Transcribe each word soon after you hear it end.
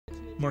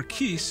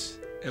Marquise,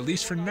 at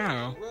least for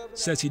now,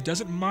 says he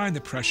doesn't mind the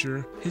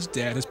pressure his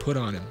dad has put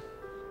on him.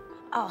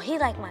 Oh, he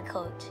like my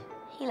coach.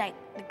 He like,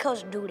 the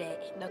coach do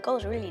that. The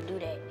coach really do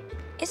that.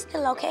 It's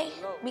still okay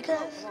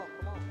because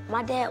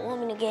my dad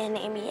want me to get in the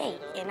NBA,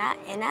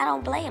 and I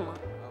don't blame him.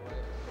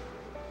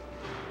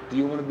 Do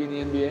you want to be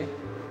in the NBA?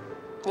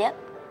 Yep.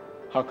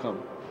 How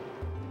come?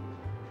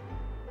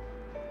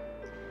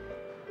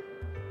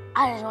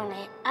 I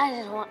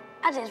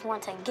just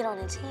want to get on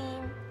the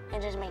team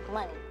and just make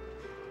money.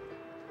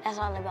 That's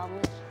all about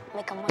me,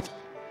 making money.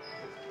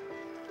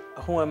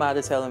 Who am I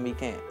to tell him he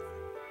can't?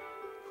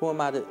 Who am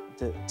I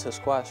to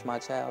squash my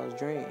child's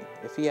dream?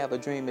 If he have a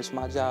dream, it's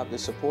my job to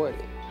support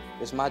it.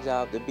 It's my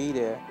job to be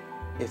there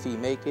if he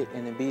make it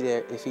and to be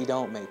there if he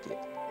don't make it.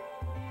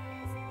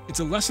 It's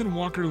a lesson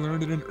Walker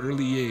learned at an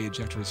early age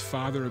after his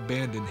father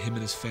abandoned him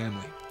and his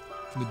family.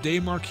 From the day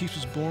Marquise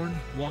was born,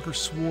 Walker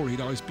swore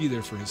he'd always be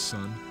there for his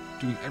son,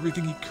 doing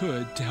everything he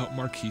could to help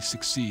Marquise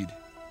succeed.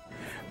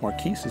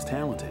 Marquise is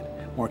talented.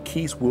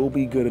 Marquise will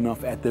be good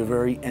enough at the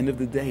very end of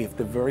the day if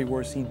the very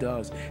worst he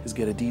does is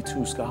get a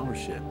D2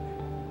 scholarship.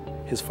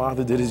 His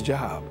father did his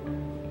job.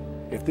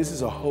 If this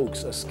is a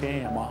hoax, a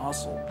scam, a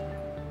hustle,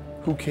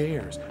 who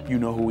cares? You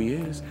know who he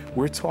is.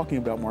 We're talking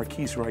about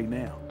Marquise right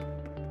now.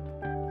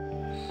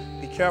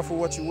 Be careful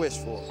what you wish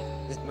for,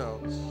 you know.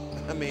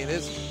 I mean,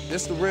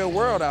 it's the real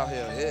world out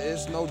here.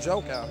 It's no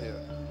joke out here.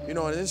 You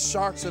know, and it's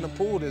sharks in the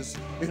pool. That's,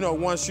 you know,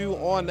 once you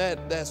on that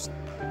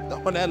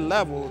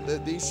level,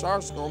 these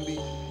sharks are gonna be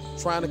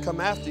trying to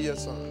come after your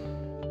son.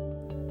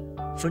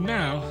 For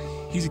now,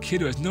 he's a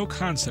kid who has no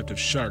concept of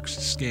sharks,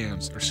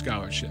 scams, or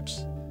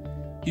scholarships.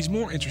 He's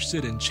more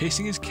interested in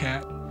chasing his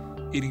cat,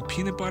 eating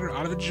peanut butter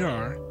out of the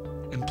jar,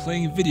 and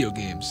playing video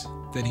games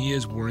than he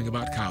is worrying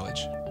about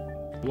college.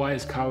 Why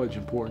is college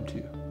important to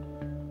you?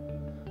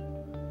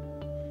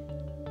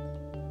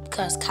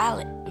 Because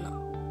college,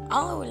 no.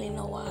 I don't really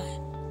know why.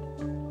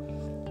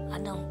 I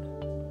don't.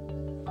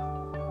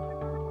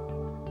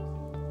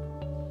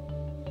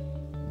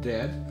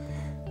 Dad?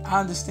 I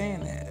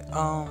understand that.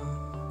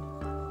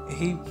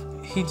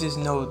 He just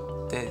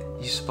know that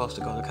you're supposed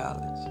to go to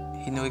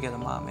college. He know he got a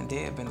mom and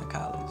dad been to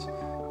college.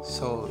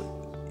 So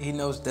he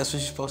knows that's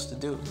what you're supposed to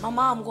do. My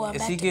mom going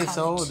back to college. As he gets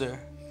older,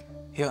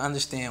 he'll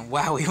understand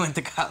why we went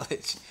to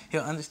college.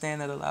 He'll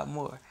understand that a lot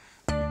more.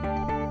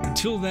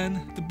 Until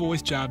then, the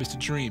boy's job is to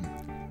dream,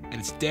 and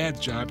it's Dad's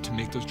job to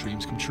make those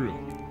dreams come true.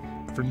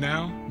 For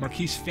now,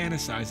 Marquise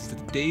fantasizes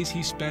that the days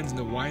he spends in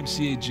the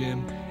YMCA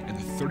gym and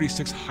the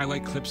 36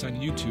 highlight clips on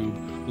YouTube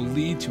will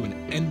lead to an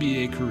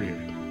NBA career.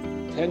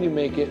 10 you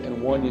make it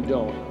and 1 you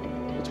don't.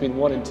 Between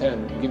 1 and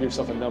 10, give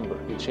yourself a number,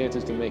 the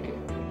chances to make it.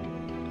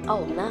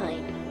 Oh,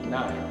 9.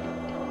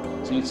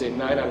 9. So you'd say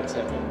 9 out of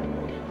 10.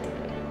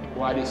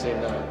 Why do you say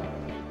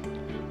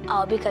 9?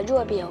 Oh, because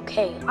you'll be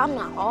okay. I'm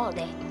not all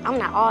that. I'm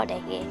not all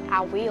that yet.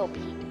 I will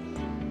be.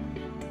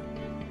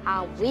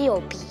 I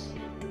will be.